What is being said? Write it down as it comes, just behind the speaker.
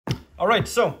All right,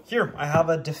 so here I have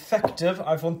a defective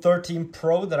iPhone 13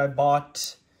 Pro that I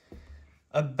bought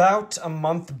about a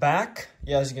month back.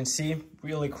 Yeah, as you can see,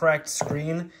 really cracked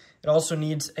screen. It also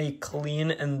needs a clean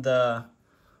in the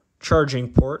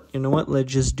charging port. You know what?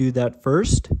 Let's just do that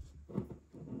first.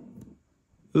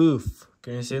 Oof.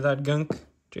 Can you see that gunk?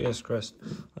 Jesus Christ.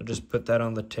 I'll just put that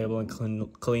on the table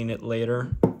and clean it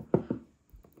later.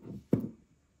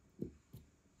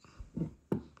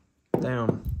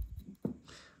 Damn.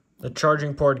 The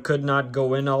charging port could not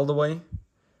go in all the way.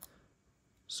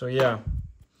 So yeah.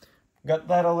 Got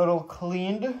that a little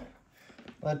cleaned.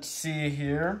 Let's see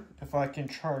here if I can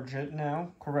charge it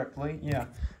now correctly. Yeah.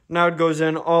 Now it goes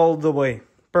in all the way.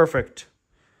 Perfect.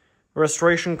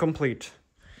 Restoration complete.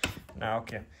 Now,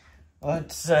 okay.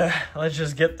 Let's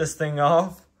just get this thing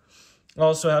off. I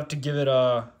also have to give it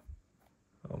a...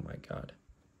 Oh my god.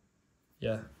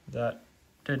 Yeah, that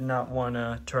did not want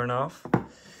to turn off.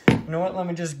 You know what? Let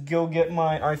me just go get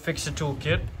my iFixit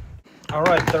toolkit.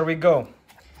 Alright, there we go.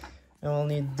 And we'll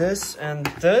need this and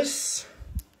this.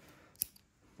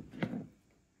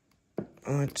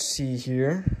 Let's see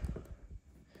here.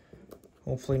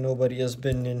 Hopefully nobody has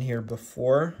been in here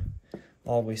before.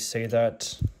 Always say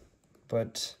that,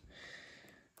 but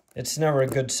it's never a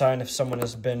good sign if someone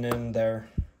has been in there.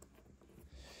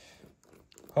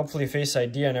 Hopefully Face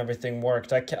ID and everything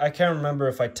worked. I can't remember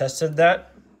if I tested that,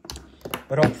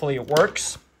 but hopefully it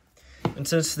works. And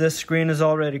since this screen is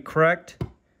already cracked, I'm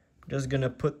just gonna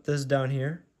put this down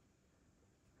here.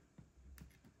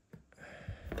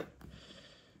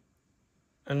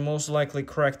 And most likely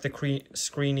crack the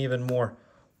screen even more.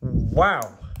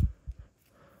 Wow.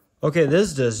 Okay,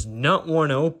 this does not want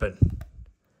to open.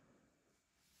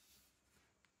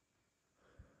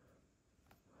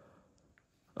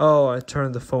 Oh, I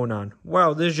turned the phone on.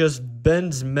 Wow, this just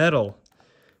bends metal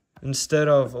instead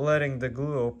of letting the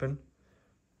glue open.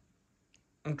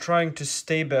 I'm trying to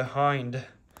stay behind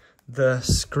the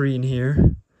screen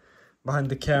here, behind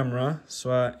the camera,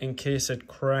 so in case it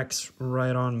cracks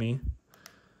right on me.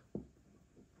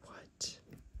 What?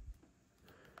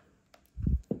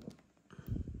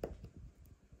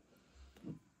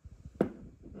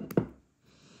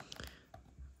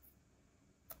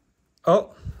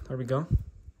 Oh, there we go.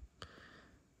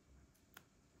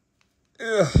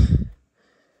 Ugh.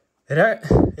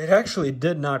 It actually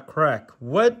did not crack.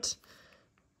 What?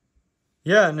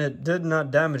 Yeah, and it did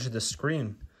not damage the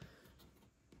screen.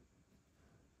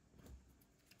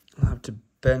 I'll have to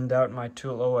bend out my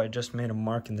tool. Oh, I just made a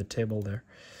mark in the table there.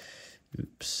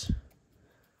 Oops.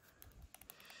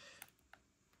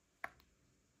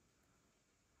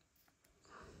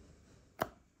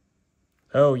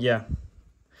 Oh, yeah.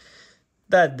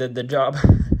 That did the job.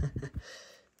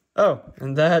 Oh,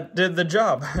 and that did the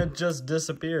job. It just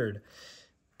disappeared.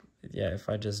 Yeah, if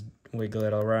I just wiggle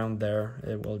it around there,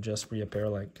 it will just reappear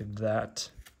like that.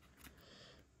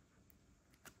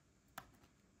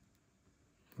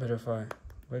 But if I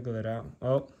wiggle it out...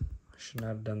 Oh, I should not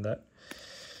have done that.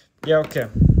 Yeah, okay.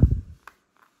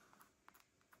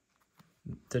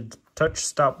 Did touch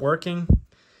stop working?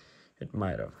 It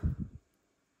might have.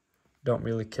 Don't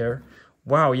really care.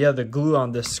 Wow, yeah, the glue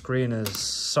on this screen is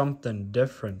something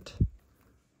different.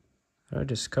 Did I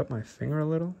just cut my finger a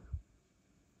little?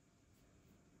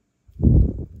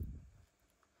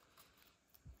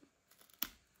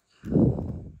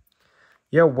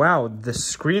 Yeah, wow, the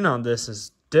screen on this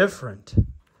is different.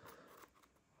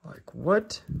 Like,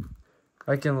 what?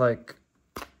 I can, like,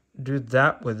 do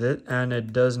that with it, and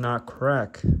it does not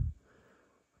crack.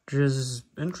 Which is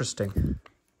interesting.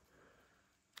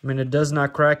 I mean, it does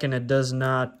not crack, and it does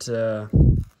not... the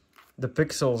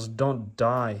pixels don't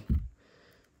die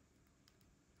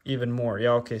even more.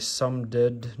 Yeah, okay, some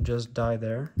did just die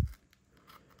there.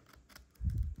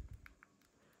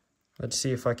 Let's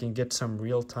see if I can get some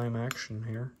real-time action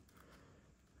here.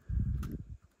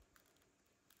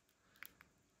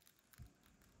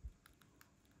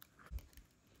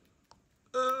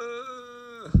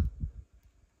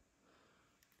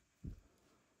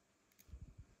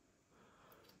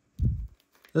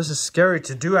 This is scary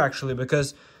to do, actually,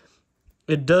 because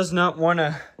it does not want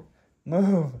to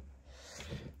move.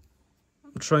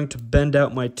 I'm trying to bend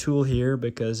out my tool here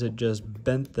because it just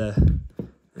bent the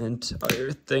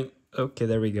entire thing. Okay,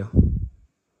 there we go.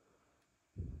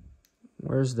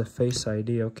 Where's the Face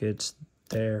ID? Okay, it's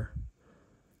there.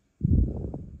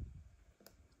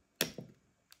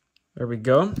 There we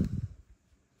go.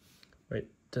 Wait,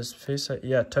 does Face ID?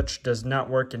 Yeah, touch does not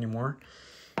work anymore.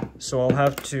 So I'll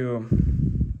have to...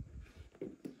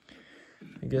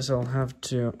 I guess I'll have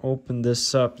to open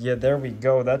this up. Yeah, there we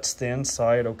go. That's the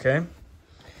inside, okay?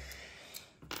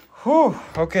 Whew,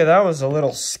 okay, that was a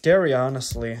little scary,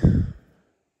 honestly.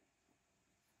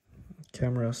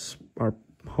 Cameras are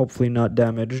hopefully not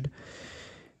damaged.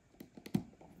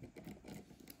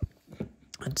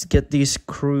 Let's get these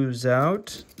screws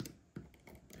out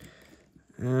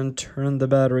and turn the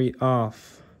battery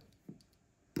off.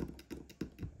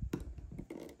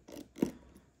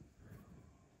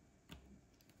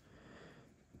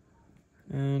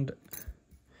 And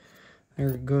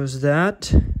there goes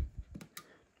that.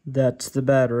 That's the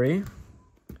battery.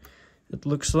 It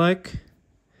looks like.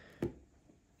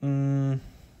 Okay,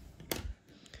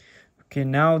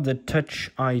 now the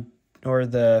touch ID or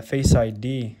the Face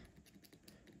ID.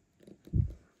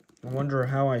 I wonder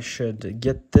how I should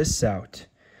get this out,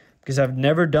 because I've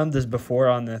never done this before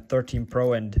on the 13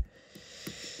 Pro, and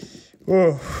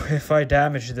if I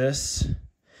damage this,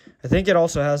 I think it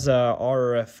also has a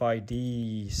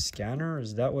RFID scanner.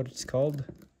 Is that what it's called?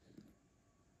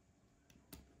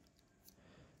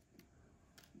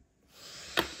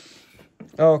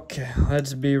 Okay,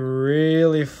 let's be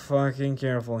really fucking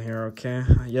careful here, okay?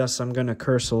 Yes, I'm gonna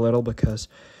curse a little because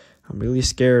I'm really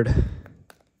scared.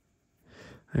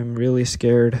 I'm really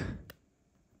scared.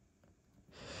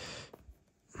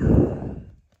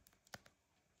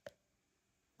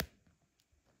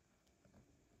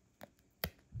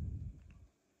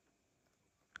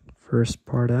 First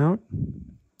part out.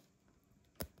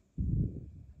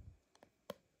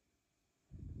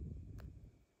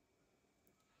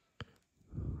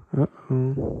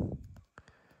 Uh-oh.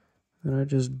 Did I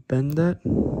just bend that?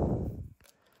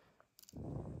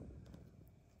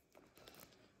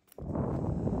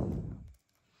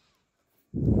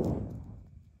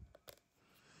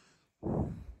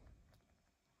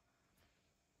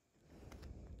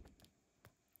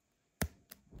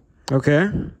 Okay.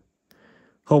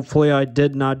 Hopefully I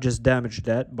did not just damage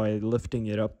that by lifting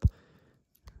it up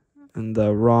in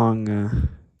the wrong...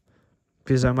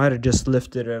 because I might have just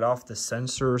lifted it off the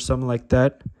sensor or something like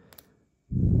that.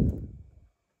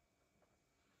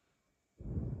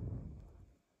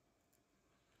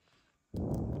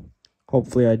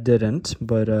 Hopefully I didn't,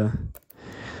 but I'm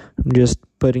just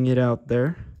putting it out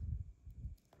there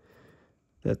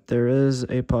that there is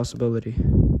a possibility.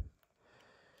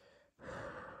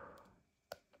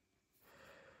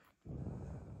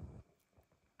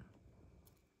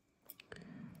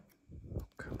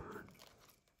 Come on.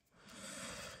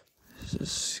 This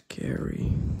is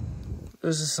scary.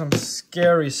 This is some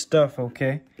scary stuff,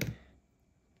 okay?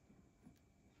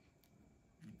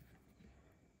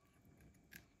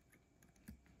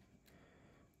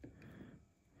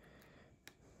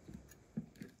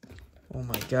 Oh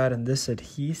my god, and this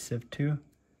adhesive too.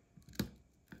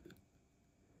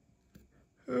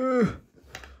 Ugh.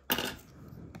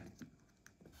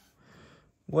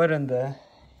 What in the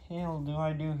hell do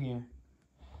I do here?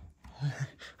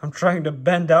 I'm trying to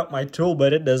bend out my tool,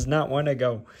 but it does not want to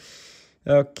go.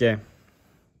 Okay.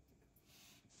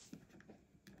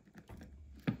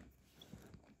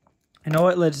 You know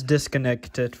what? Let's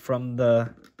disconnect it from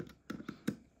the...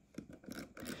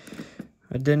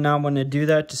 I did not want to do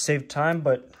that to save time,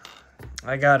 but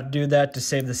I gotta do that to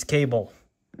save this cable,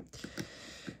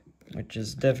 which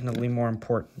is definitely more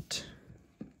important.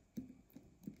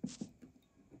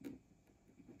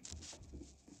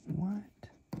 What?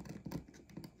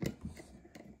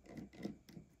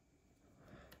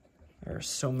 There are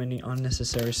so many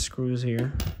unnecessary screws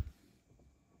here.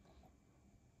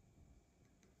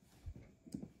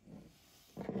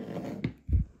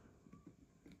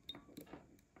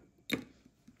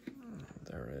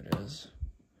 There it is.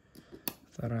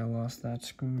 Thought I lost that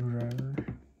screwdriver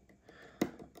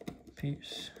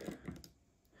piece.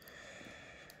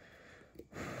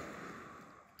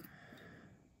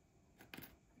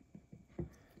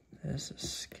 This is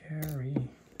scary.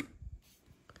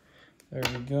 There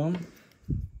we go.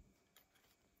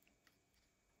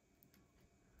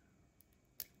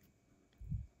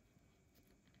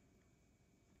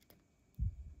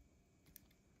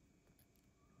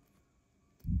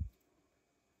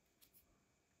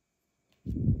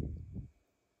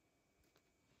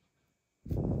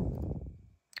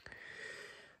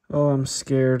 Oh, I'm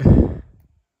scared.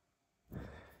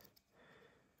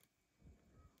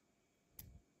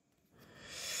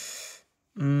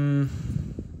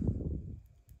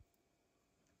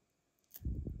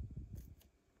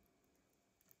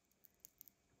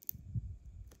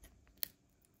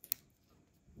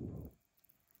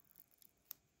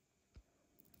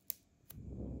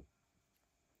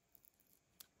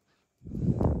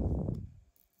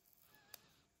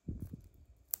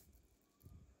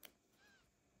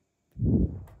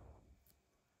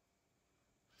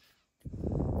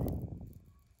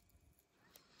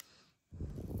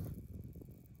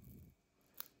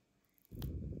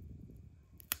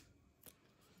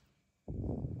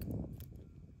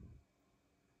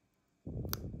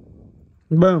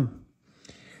 Boom.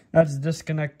 That's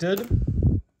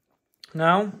disconnected.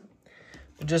 Now,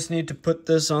 I just need to put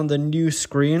this on the new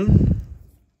screen.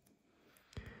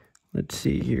 Let's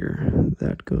see here.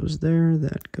 That goes there,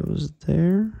 that goes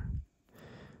there,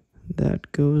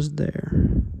 that goes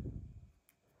there.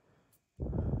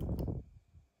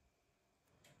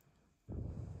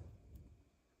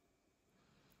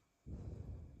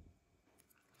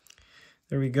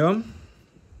 There we go.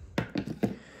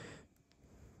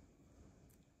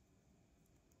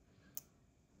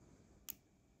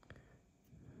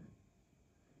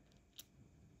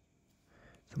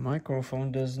 The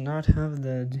microphone does not have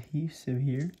the adhesive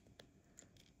here.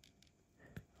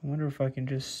 I wonder if I can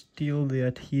just steal the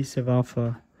adhesive off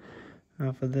of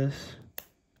this.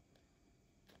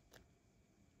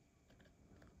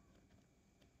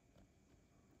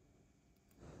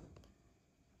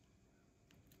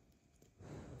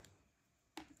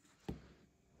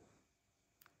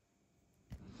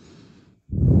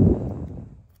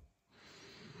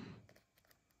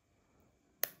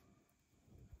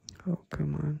 Oh,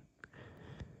 come on.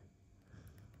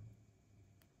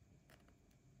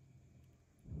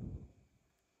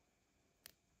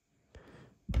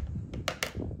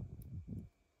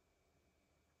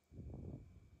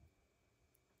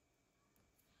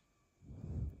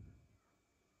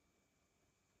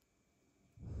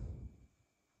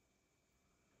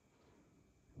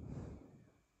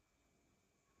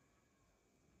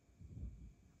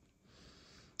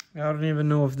 I don't even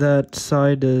know if that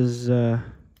side is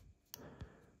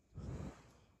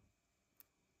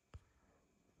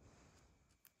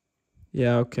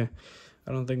yeah, okay.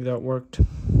 I don't think that worked.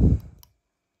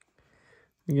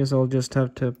 I guess I'll just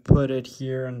have to put it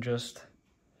here and just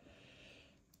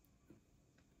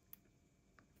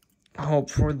hope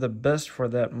for the best for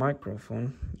that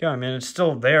microphone. Yeah, I mean, it's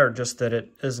still there, just that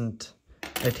it isn't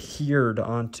adhered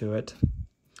onto it.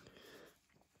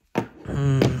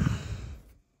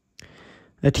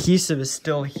 Adhesive is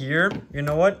still here. You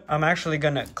know what? I'm actually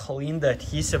gonna clean the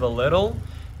adhesive a little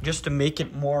just to make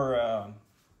it more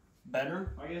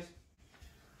better, I guess.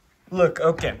 Look,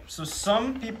 okay, so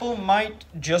some people might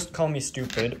just call me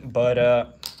stupid, but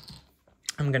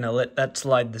I'm gonna let that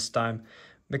slide this time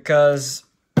because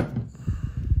I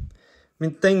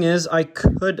mean, thing is, I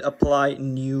could apply a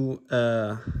new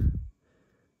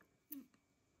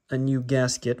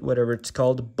gasket, whatever it's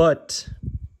called, but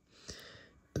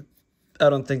I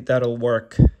don't think that'll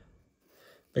work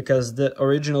because the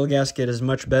original gasket is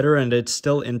much better and it's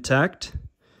still intact.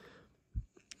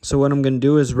 So what I'm going to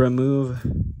do is remove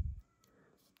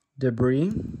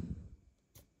debris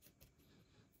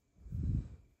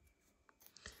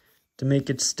to make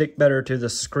it stick better to the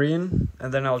screen,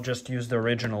 and then I'll just use the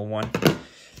original one.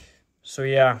 So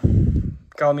yeah,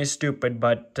 call me stupid,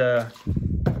 but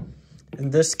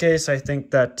in this case I think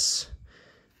that's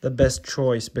the best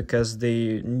choice because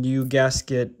the new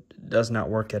gasket does not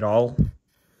work at all.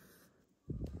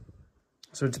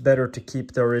 So it's better to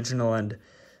keep the original and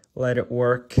let it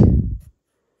work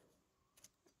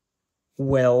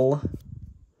well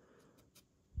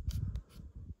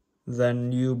than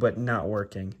new but not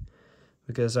working.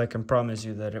 Because I can promise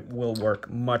you that it will work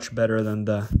much better than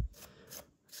the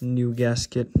new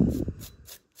gasket.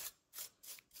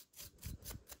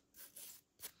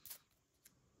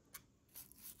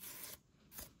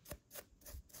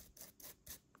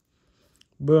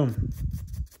 Boom.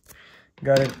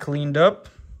 Got it cleaned up.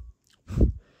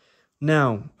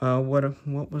 Now,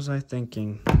 what was I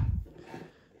thinking?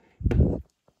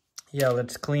 Yeah,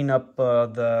 let's clean up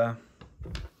the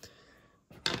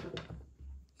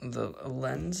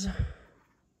lens.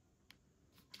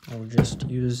 I'll just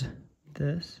use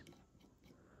this.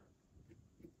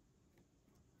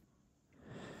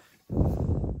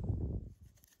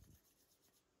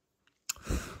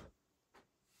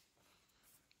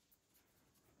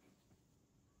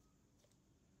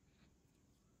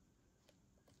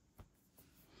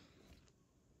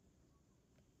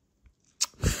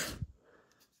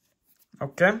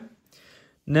 Okay,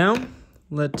 now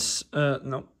let's,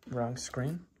 no, wrong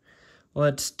screen.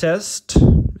 Let's test.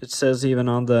 It says even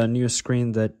on the new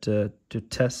screen that to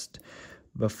test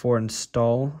before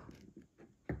install,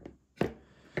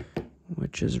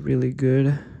 which is really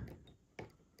good.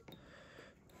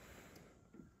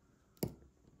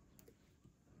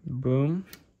 Boom.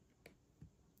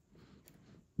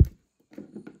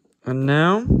 And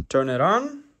now, turn it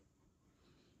on.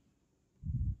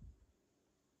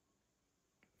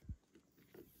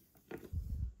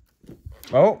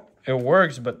 Oh, it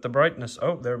works, but the brightness...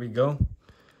 Oh, there we go.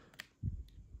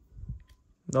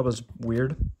 That was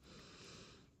weird.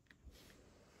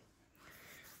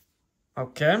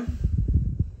 Okay.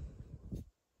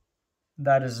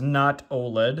 That is not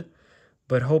OLED,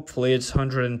 but hopefully it's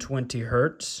 120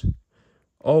 hertz.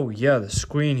 Oh yeah, the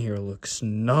screen here looks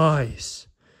nice.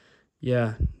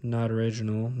 Yeah, not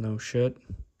original, no shit.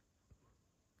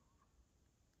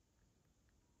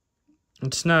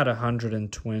 It's not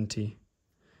 120.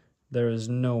 There is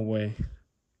no way.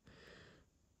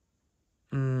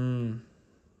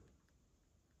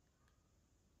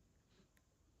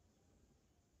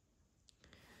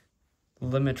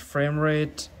 Limit frame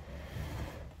rate.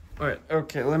 Alright,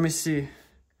 okay, let me see.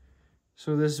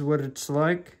 So this is what it's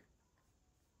like.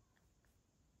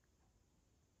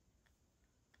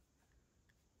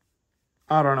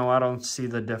 I don't know, I don't see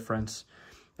the difference.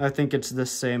 I think it's the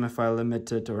same if I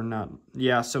limit it or not.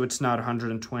 Yeah, so it's not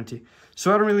 120.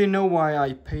 So I don't really know why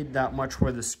I paid that much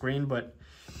for the screen, but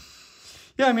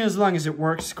yeah, I mean, as long as it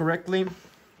works correctly.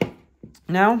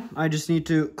 Now, I just need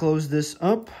to close this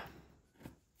up.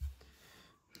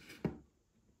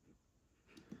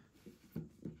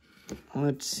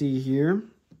 Let's see here.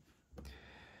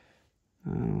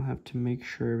 I'll have to make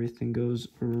sure everything goes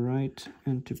right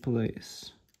into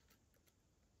place.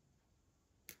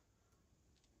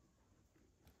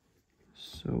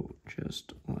 So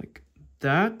just like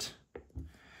that.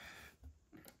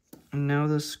 And now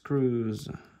the screws.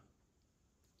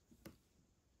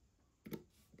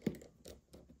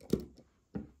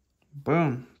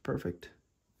 Boom, perfect.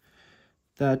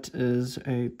 That is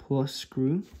a plus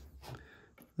screw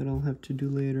that I'll have to do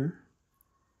later.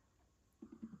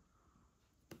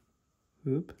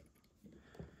 Oop.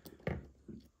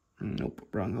 Nope,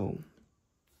 wrong hole.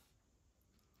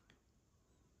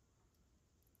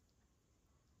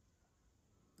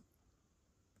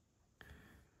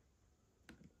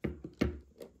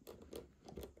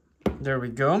 There we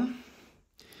go.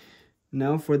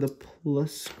 Now for the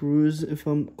plus screws, if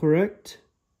I'm correct.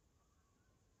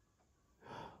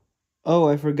 Oh,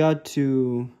 I forgot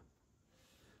to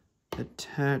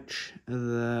attach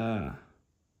the...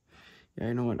 Yeah,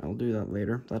 you know what? I'll do that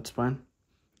later. That's fine.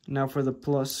 Now for the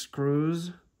plus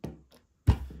screws.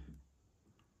 There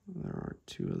are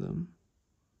two of them.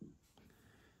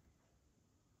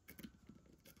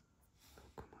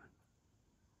 Oh, come on.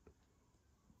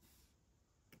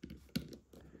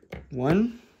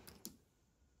 One.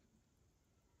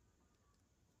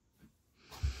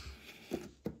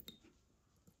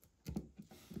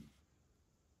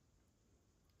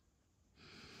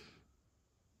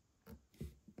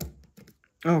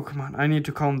 Oh, come on. I need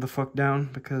to calm the fuck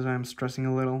down because I'm stressing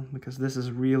a little because this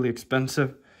is really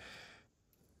expensive.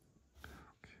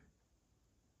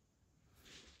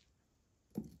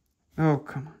 Oh,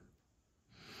 come on.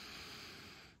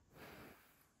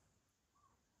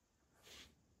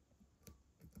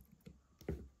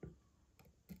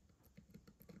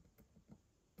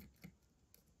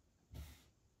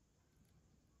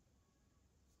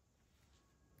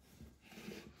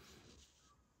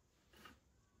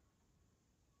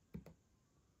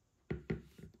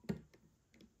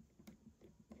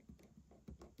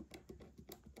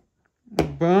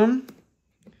 Boom.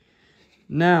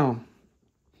 Now,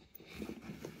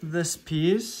 this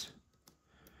piece,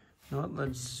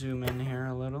 let's zoom in here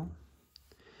a little.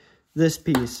 This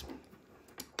piece,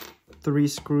 3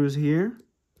 screws here.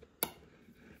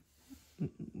 There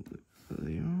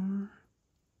they are.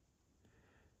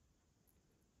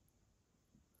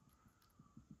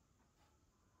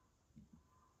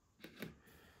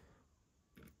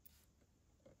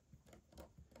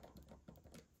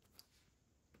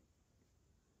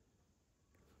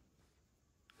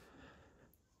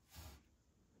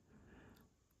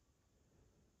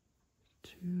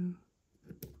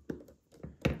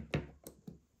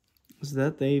 Is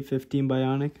that the A15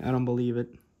 Bionic? I don't believe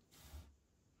it.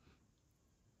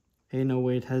 Hey, no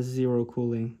way, it has 0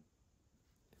 cooling.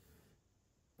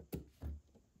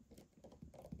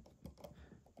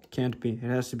 Can't be. It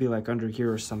has to be like under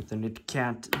here or something. It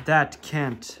can't. That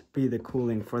can't be the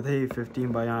cooling for the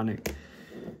A15 Bionic.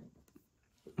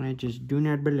 I just do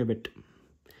not believe it.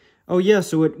 Oh yeah,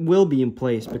 so it will be in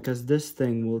place because this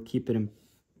thing will keep it in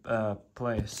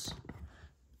place.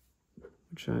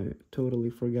 Which I totally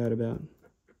forgot about.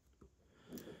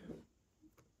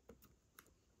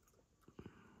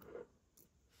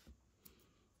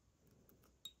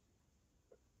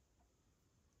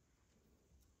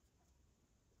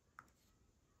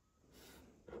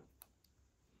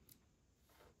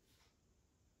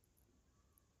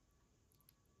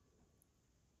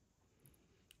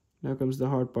 Now comes the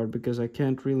hard part because I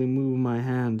can't really move my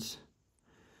hands.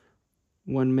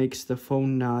 One makes the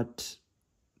phone not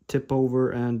tip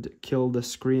over and kill the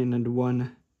screen, and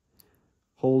one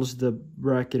holds the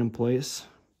bracket in place.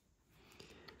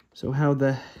 So how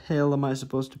the hell am I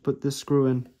supposed to put this screw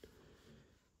in?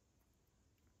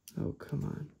 Oh, come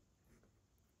on.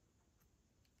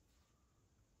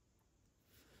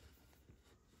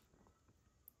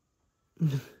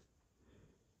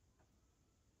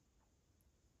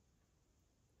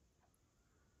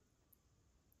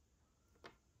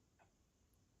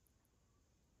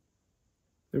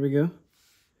 There we go.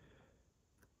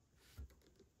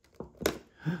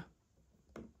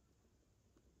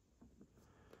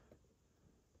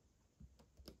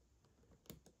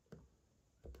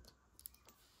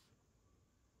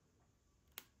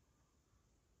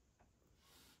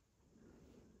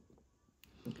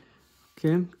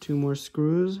 Okay, 2 more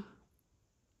screws.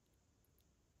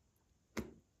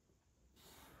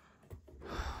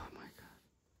 Oh my God.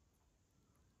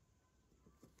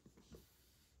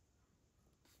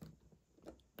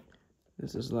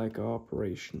 This is like an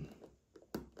operation.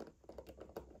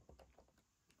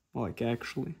 Like,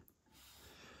 actually.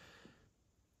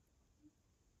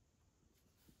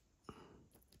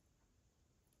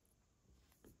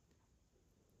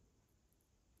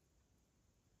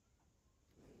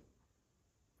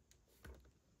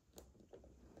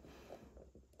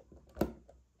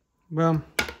 Well,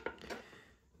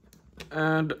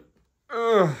 and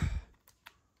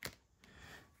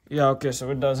yeah, okay, so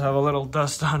it does have a little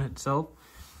dust on itself.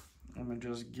 Let me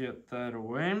just get that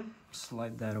away,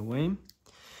 slide that away.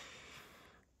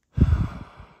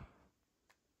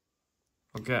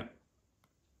 Okay,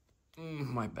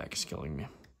 my back is killing me.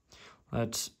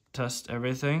 Let's test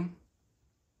everything.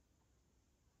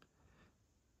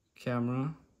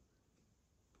 Camera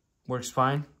works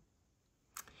fine.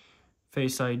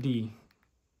 Face ID.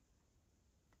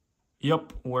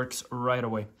 Yup, works right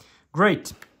away.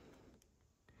 Great.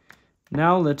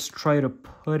 Now let's try to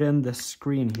put in the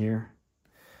screen here,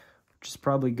 which is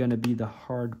probably gonna be the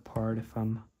hard part if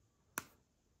I'm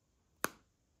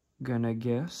gonna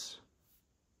guess.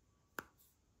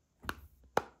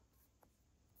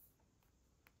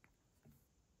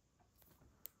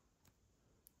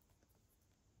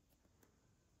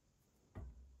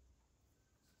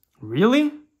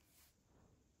 Really?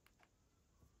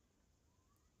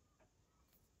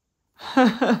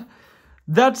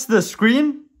 That's the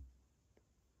screen?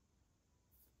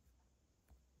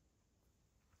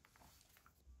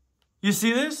 You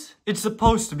see this? It's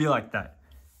supposed to be like that.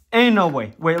 Ain't no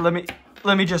way. Wait, let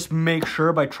me just make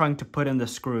sure by trying to put in the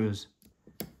screws.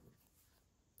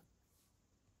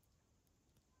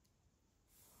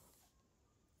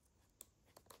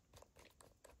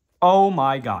 Oh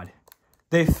my God.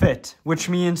 They fit, which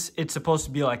means it's supposed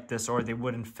to be like this or they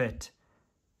wouldn't fit.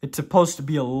 It's supposed to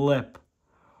be a lip.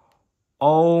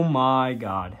 Oh my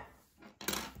God.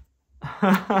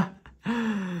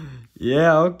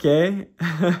 Yeah, okay.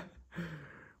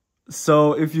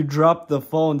 So if you drop the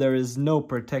phone, there is no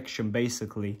protection,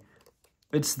 basically.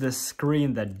 It's the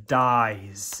screen that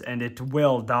dies, and it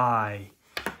will die.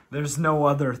 There's no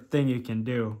other thing you can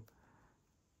do.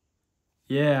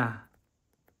 Yeah.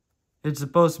 It's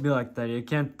supposed to be like that. You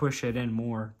can't push it in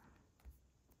more.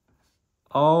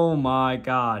 Oh my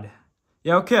God.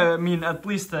 Yeah, okay, I mean, at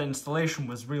least the installation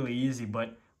was really easy,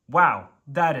 but wow,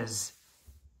 that is...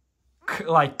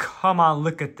 Like, come on,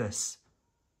 look at this.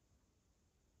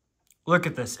 Look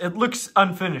at this. It looks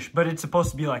unfinished, but it's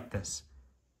supposed to be like this.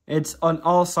 It's on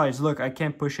all sides. Look, I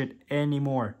can't push it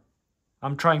anymore.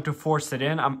 I'm trying to force it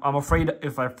in. I'm afraid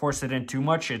if I force it in too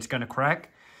much, it's gonna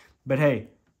crack. But hey,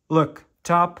 look,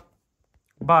 top,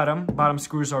 bottom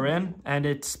screws are in, and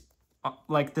it's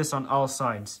like this on all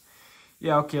sides.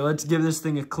 Yeah, okay, let's give this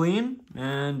thing a clean,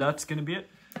 and that's gonna be it.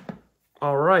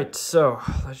 Alright, so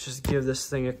let's just give this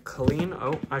thing a clean.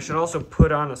 Oh, I should also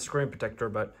put on a screen protector,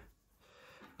 but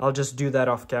I'll just do that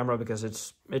off camera because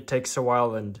it takes a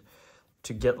while and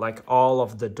to get like all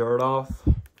of the dirt off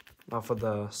of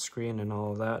the screen and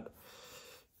all of that.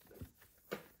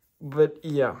 But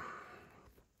yeah.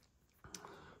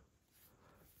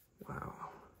 Wow.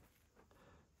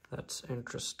 That's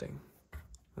interesting.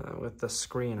 With the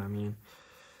screen, I mean.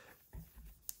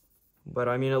 But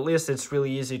I mean, at least it's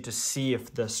really easy to see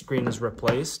if the screen is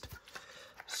replaced.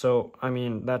 So, I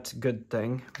mean, that's a good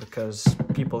thing because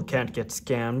people can't get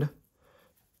scammed.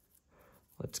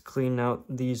 Let's clean out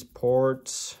these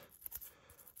ports.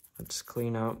 Let's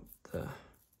clean out the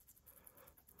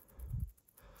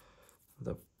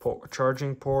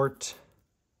charging port.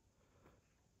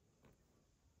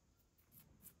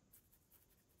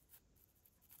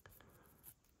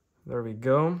 There we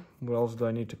go. What else do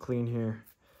I need to clean here?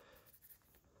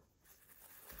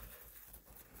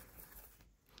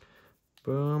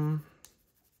 Boom.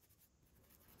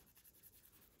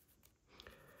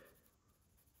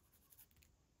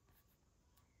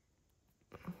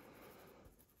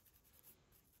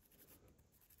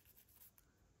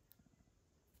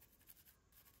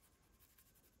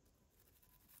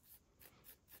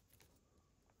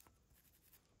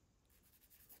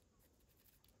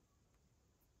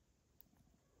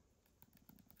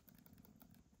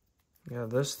 Yeah,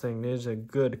 this thing needs a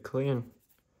good clean.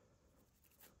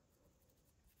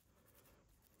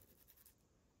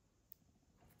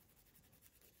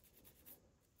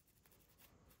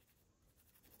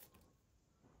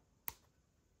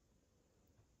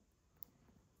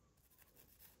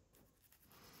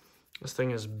 This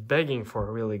thing is begging for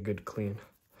a really good clean.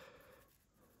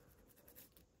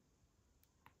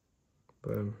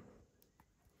 Boom.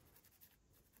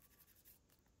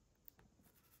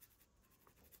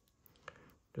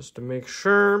 Just to make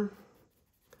sure.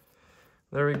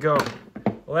 There we go.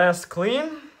 Last clean.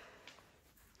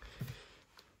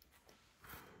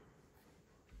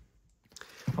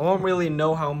 I won't really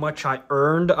know how much I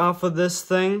earned off of this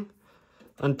thing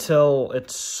until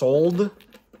it's sold.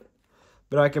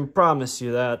 But I can promise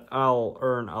you that I'll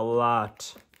earn a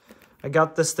lot. I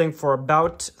got this thing for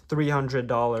about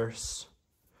 $300.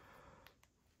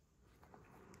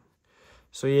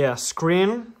 So yeah,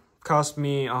 screen cost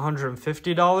me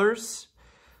 $150.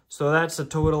 So that's a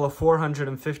total of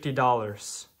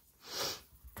 $450.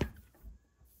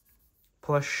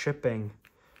 Plus shipping.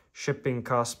 Shipping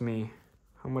cost me,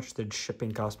 how much did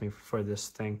shipping cost me for this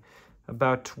thing?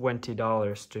 About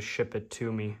 $20 to ship it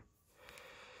to me.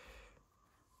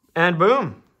 And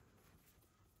boom.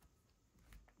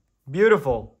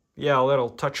 Beautiful. Yeah, a little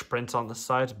touch prints on the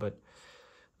sides, but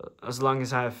as long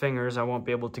as I have fingers, I won't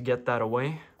be able to get that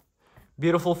away.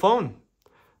 Beautiful phone.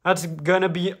 That's gonna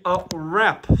be a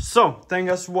wrap. So, thank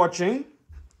you guys for watching.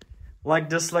 Like,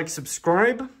 dislike,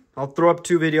 subscribe. I'll throw up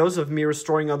 2 videos of me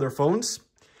restoring other phones.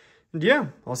 And yeah,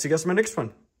 I'll see you guys in my next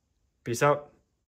one. Peace out.